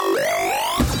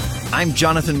I'm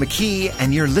Jonathan McKee,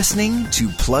 and you're listening to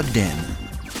Plugged In.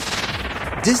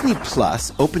 Disney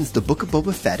Plus opens the Book of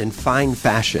Boba Fett in fine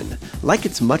fashion. Like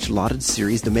its much-lauded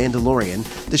series The Mandalorian,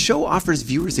 the show offers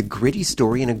viewers a gritty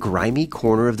story in a grimy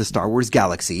corner of the Star Wars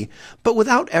galaxy, but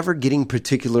without ever getting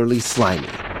particularly slimy.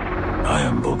 I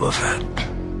am Boba Fett.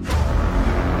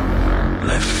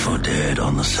 Left for dead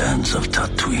on the sands of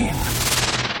Tatooine.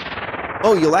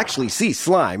 Oh, you'll actually see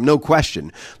slime, no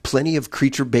question. Plenty of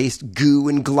creature-based goo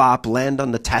and glop land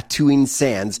on the Tatooine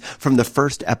sands from the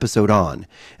first episode on.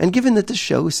 And given that the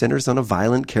show centers on a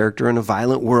violent character in a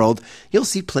violent world, you'll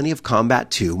see plenty of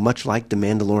combat too, much like The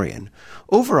Mandalorian.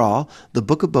 Overall, the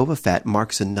Book of Boba Fett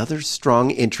marks another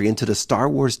strong entry into the Star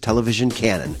Wars television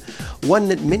canon, one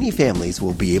that many families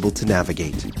will be able to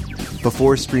navigate.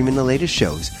 Before streaming the latest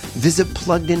shows, visit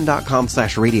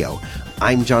pluggedin.com/radio.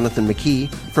 I'm Jonathan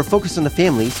McKee for Focus on the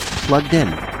Family's Plugged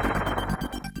In.